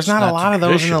not. There's not a lot of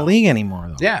those in the league anymore,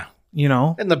 though. Yeah. You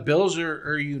know? And the Bills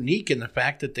are unique in the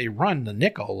fact that they run the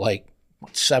nickel like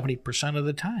 70% of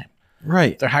the time.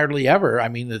 Right. They're hardly ever. I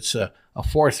mean, it's a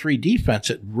 4-3 defense.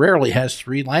 It rarely has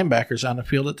three linebackers on the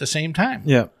field at the same time.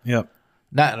 Yep.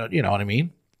 Not, you know what I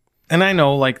mean? And I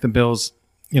know, like, the Bills,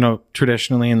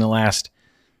 traditionally in the last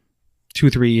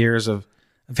 2-3 years have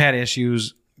had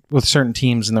issues with certain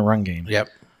teams in the run game. Yep.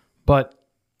 But,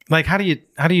 like, how do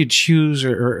you choose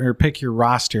or pick your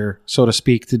roster, so to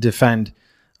speak, to defend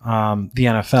the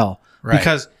NFL? Right.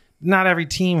 Because not every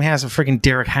team has a freaking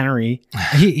Derrick Henry.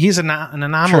 He's an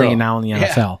anomaly True. now in the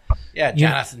NFL. Yeah,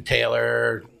 Jonathan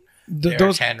Taylor,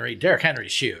 Derrick Henry. Derrick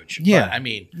Henry's huge. Yeah. But, I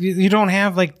mean, you don't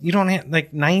have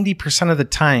 90% of the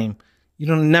time, you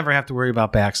don't never have to worry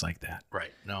about backs like that.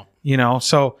 right. No.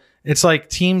 So it's like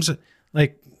teams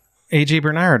like AJ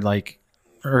Bernard,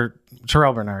 or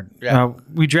Terrell Bernard. Yeah.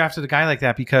 We drafted a guy like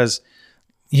that because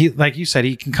he, like you said,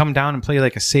 he can come down and play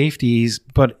like a safety,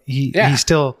 but he's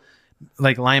still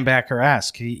like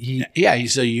linebacker-esque.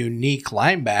 He's a unique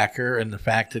linebacker in the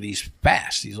fact that he's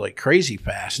fast. He's like crazy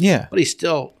fast. Yeah. But he's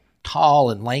still tall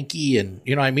and lanky, and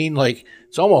you know what I mean? Like,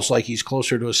 it's almost like he's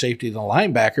closer to a safety than a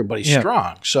linebacker, but he's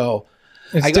strong. So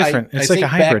it's different. It's I like think a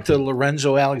hybrid. back to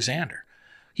Lorenzo Alexander.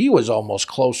 He was almost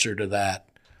closer to that,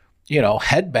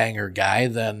 headbanger guy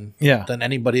than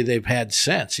anybody they've had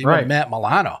since. Even Matt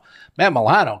Milano. Matt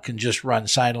Milano can just run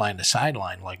sideline to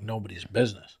sideline like nobody's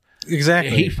business.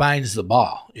 Exactly. He finds the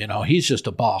ball. He's just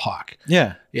a ball hawk.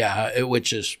 Yeah. Yeah,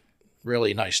 which is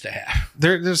really nice to have.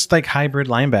 They're just like hybrid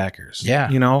linebackers. Yeah.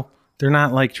 They're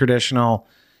not like traditional,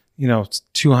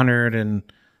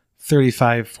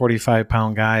 235,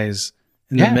 45-pound guys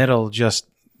in the middle just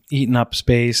eating up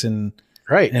space and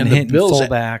hitting the Bills,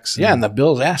 fullbacks. And the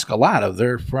Bills ask a lot of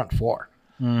their front four.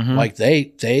 Mm-hmm. Like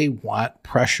they want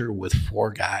pressure with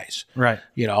four guys. Right.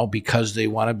 Because they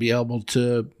want to be able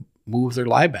to move their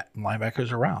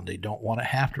linebackers around. They don't want to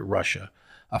have to rush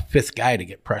a fifth guy to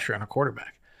get pressure on a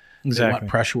quarterback. Exactly. They want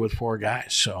pressure with four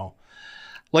guys. So,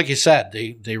 like you said,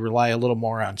 they rely a little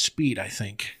more on speed, I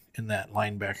think, in that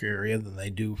linebacker area than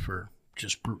they do for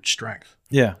just brute strength.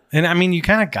 Yeah. And, I mean, you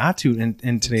kind of got to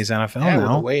in today's NFL now. With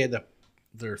the way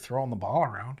they're throwing the ball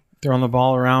around. Throwing the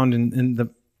ball around and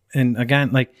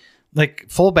again, like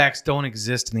fullbacks don't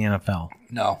exist in the NFL.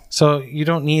 No. So you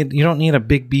don't need a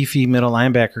big beefy middle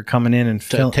linebacker coming in and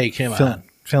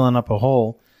filling up a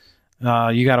hole.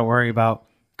 You got to worry about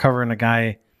covering a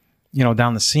guy,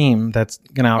 down the seam that's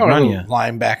going to outrun you.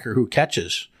 Linebacker who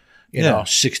catches,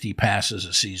 60 passes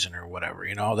a season or whatever.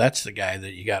 That's the guy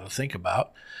that you got to think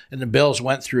about. And the Bills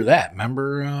went through that.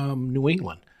 Remember, New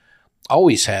England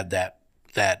always had that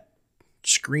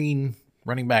screen.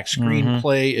 Running back screen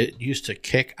play, it used to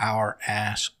kick our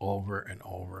ass over and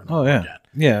over and over again.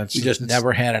 Yeah. We just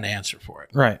never had an answer for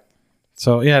it. Right.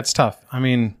 So, yeah, it's tough. I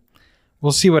mean,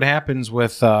 we'll see what happens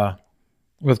with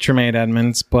Tremaine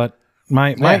Edmonds, but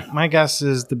my guess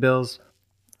is the Bills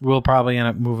will probably end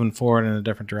up moving forward in a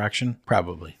different direction.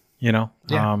 Probably.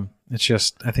 It's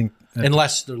just, I think.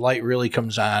 Unless the light really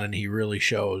comes on and he really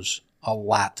shows a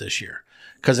lot this year,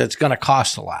 because it's going to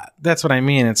cost a lot. That's what I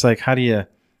mean. It's like, how do you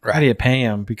pay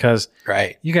him? Because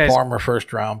you guys, former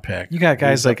first round pick, you got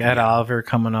guys like Ed Oliver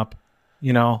coming up,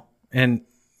 and in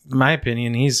my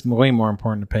opinion, he's way more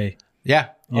important to pay. Yeah.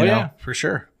 Yeah, for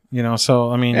sure.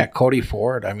 So I mean, Cody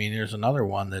Ford. I mean, there's another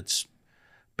one that's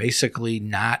basically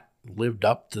not lived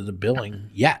up to the billing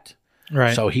yet.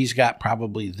 Right. So he's got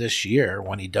probably this year,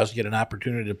 when he does get an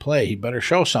opportunity to play, he better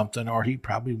show something or he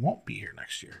probably won't be here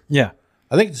next year. Yeah.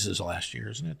 I think this is the last year,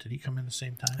 isn't it? Did he come in the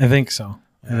same time? I think so.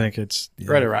 I think it's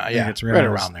right around. It's right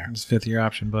around there. It's fifth year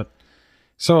option. But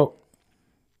so,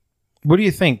 what do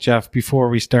you think, Jeff? Before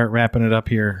we start wrapping it up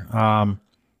here,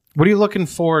 what are you looking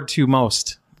forward to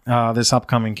most this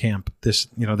upcoming camp? This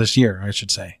year, I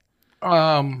should say.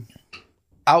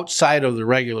 Outside of the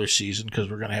regular season, because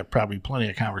we're going to have probably plenty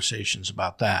of conversations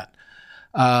about that.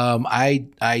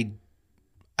 I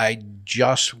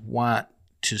just want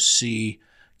to see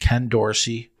Ken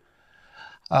Dorsey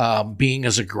being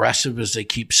as aggressive as they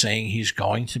keep saying he's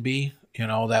going to be.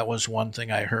 That was one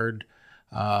thing I heard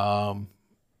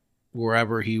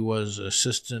wherever he was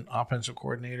assistant offensive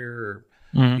coordinator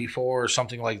or before or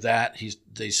something like that.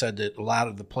 They said that a lot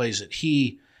of the plays that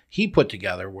he put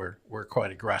together were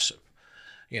quite aggressive.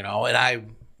 And I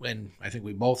think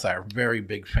we both are very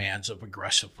big fans of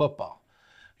aggressive football.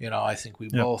 I think we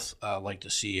both like to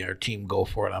see our team go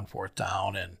for it on fourth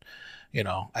down, and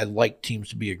I like teams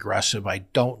to be aggressive. I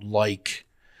don't like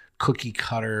cookie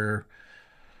cutter,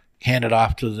 hand it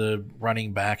off to the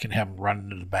running back and have him run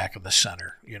into the back of the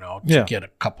center, to get a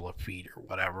couple of feet or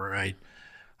whatever.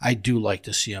 I do like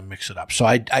to see them mix it up. So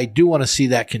I do want to see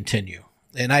that continue.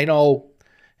 And I know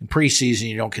in preseason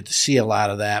you don't get to see a lot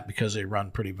of that because they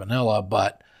run pretty vanilla,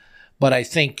 but I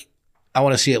think I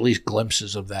want to see at least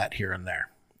glimpses of that here and there.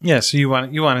 Yeah, so you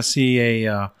want to see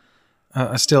a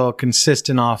still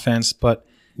consistent offense, but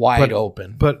wide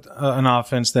open, but an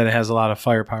offense that has a lot of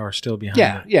firepower still behind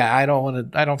it. Yeah. I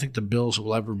don't think the Bills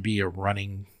will ever be a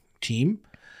running team.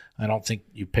 I don't think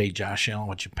you pay Josh Allen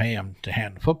what you pay him to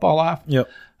hand the football off. Yep.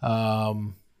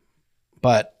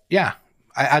 But yeah,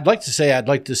 I'd like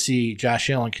to see Josh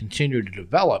Allen continue to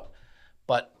develop,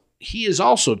 but he is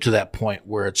also to that point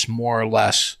where it's more or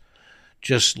less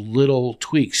just little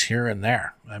tweaks here and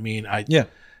there. I mean,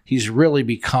 he's really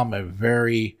become a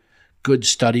very good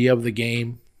study of the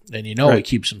game, and he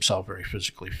keeps himself very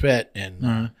physically fit,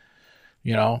 and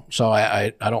so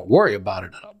I don't worry about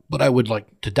it, but I would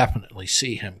like to definitely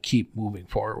see him keep moving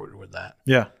forward with that.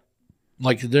 Yeah.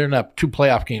 Like they're in 2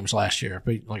 playoff games last year,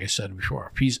 but like I said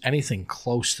before, if he's anything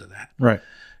close to that, right,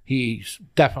 he's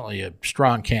definitely a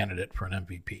strong candidate for an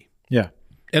MVP. Yeah.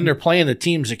 And they're playing the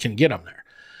teams that can get him there.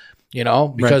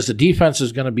 Because the defense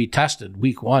is going to be tested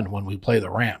week 1 when we play the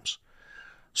Rams.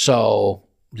 So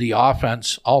the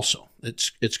offense also,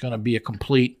 it's going to be a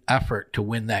complete effort to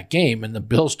win that game. And the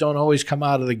Bills don't always come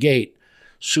out of the gate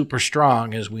super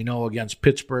strong, as we know against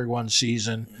Pittsburgh one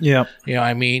season. Yeah. You know what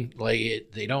I mean?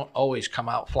 They don't always come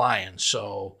out flying.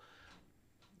 So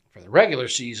for the regular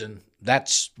season,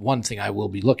 that's one thing I will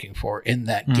be looking for in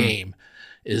that game,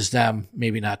 is them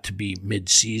maybe not to be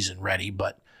mid-season ready,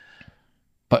 but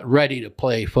ready to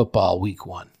play football week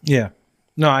 1. Yeah.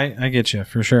 No, I get you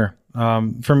for sure.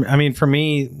 For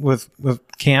me with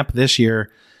camp this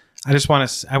year, I want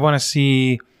to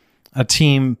see a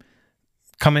team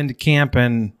come into camp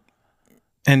and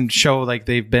show like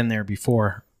they've been there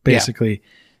before. Basically,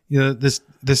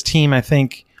 this team I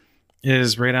think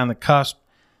is right on the cusp.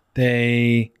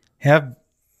 They have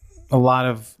a lot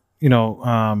of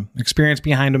experience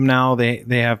behind them now. They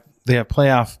have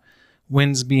playoff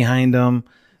wins behind them.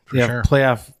 They have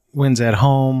playoff wins at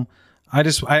home.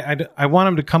 I want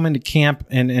them to come into camp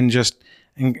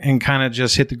and kind of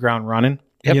just hit the ground running.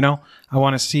 Yep. I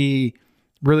want to see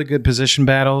really good position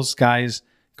battles, guys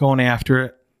going after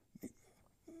it.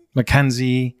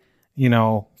 McKenzie,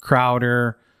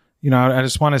 Crowder. I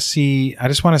just want to see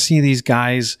these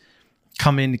guys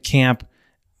come into camp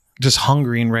just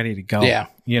hungry and ready to go. Yeah.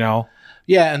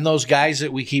 Yeah, and those guys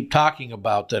that we keep talking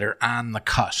about that are on the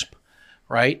cusp.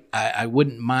 Right? I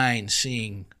wouldn't mind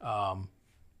seeing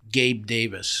Gabe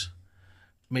Davis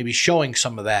maybe showing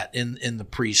some of that in the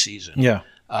preseason. Yeah.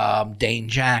 Dane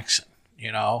Jackson,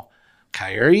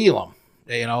 Kyer Elam.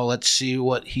 Let's see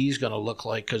what he's going to look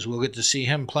like, because we'll get to see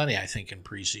him plenty, I think, in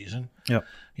preseason. Yep.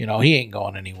 He ain't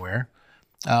going anywhere.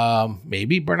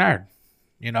 Maybe Bernard.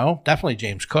 Definitely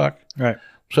James Cook. Right.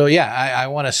 So, yeah, I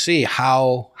want to see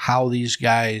how these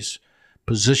guys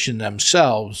position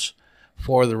themselves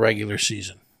for the regular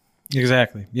season.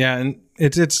 Exactly. Yeah, and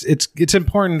it's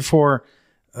important for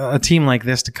a team like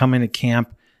this to come into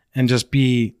camp and just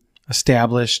be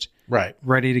established, right,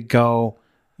 ready to go.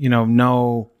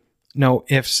 No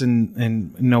ifs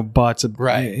and no buts.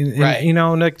 Right.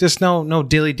 Right. Just no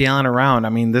dilly dallying around. I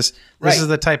mean, this is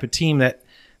the type of team that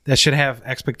should have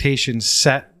expectations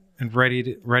set and ready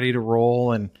to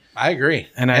roll. And I agree.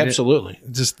 And absolutely.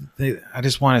 I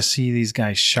just want to see these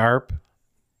guys sharp.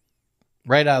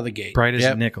 Right out of the gate, bright as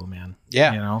a nickel, man.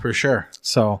 Yeah, for sure.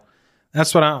 So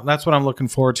that's what I'm looking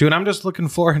forward to, and I'm just looking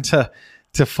forward to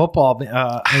football.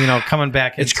 Coming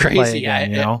back. It's into crazy. Play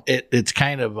again, It's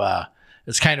kind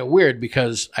of weird,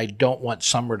 because I don't want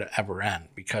summer to ever end,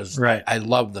 because I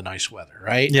love the nice weather.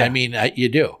 Right? Yeah. I mean, you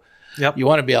do. Yep. You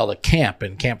want to be able to camp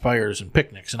and campfires and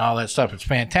picnics and all that stuff. It's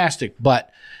fantastic,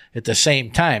 but at the same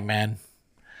time, man,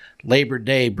 Labor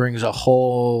Day brings a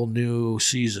whole new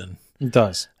season. It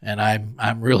does. And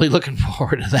I'm really looking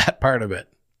forward to that part of it.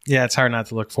 Yeah, it's hard not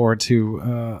to look forward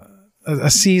to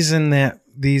a season that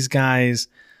these guys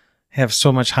have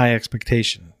so much high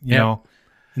expectation, you know.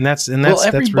 And that's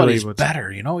everybody's really what's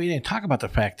better. You didn't talk about the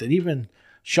fact that even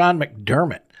Sean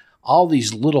McDermott, all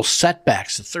these little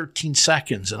setbacks, the 13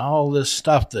 seconds and all this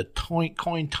stuff, the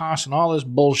coin toss and all this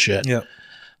bullshit,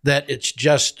 that it's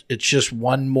just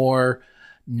one more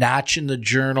notch in the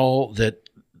journal that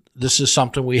this is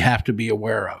something we have to be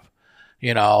aware of,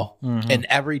 and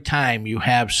every time you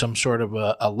have some sort of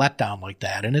a letdown like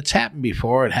that, and it's happened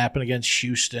before. It happened against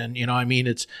Houston.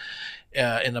 It's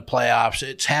in the playoffs.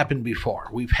 It's happened before.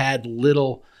 We've had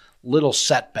little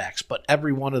setbacks, but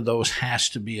every one of those has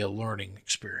to be a learning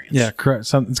experience. Yeah,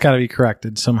 correct. It's got to be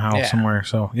corrected somehow, somewhere.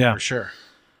 So, yeah. For sure.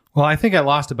 Well, I think I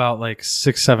lost about like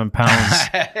 6-7 pounds,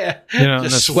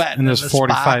 in this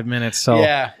 45 minutes. So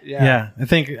yeah. I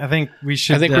think we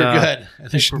should. I think we're good. I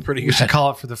think we're pretty good. We should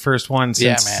call it for the first one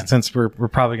since we're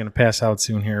probably going to pass out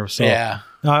soon here. So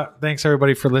thanks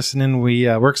everybody for listening.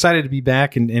 We're excited to be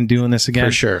back and doing this again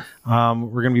for sure.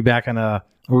 We're going to be back on a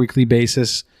weekly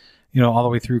basis, all the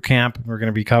way through camp. We're going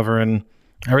to be covering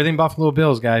everything Buffalo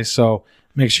Bills, guys. So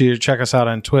make sure you check us out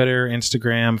on Twitter,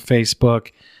 Instagram,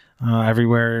 Facebook.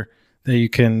 Everywhere that you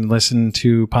can listen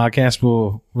to podcasts,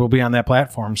 we'll be on that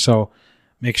platform. So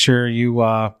make sure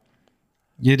you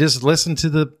just listen to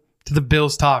the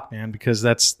Bills talk, man, because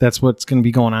that's what's going to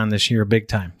be going on this year, big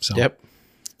time. So Yep.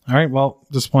 All right. Well,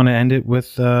 just want to end it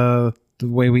with the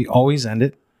way we always end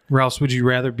it. Where else would you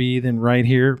rather be than right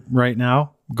here, right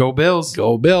now? Go Bills.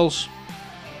 Go Bills.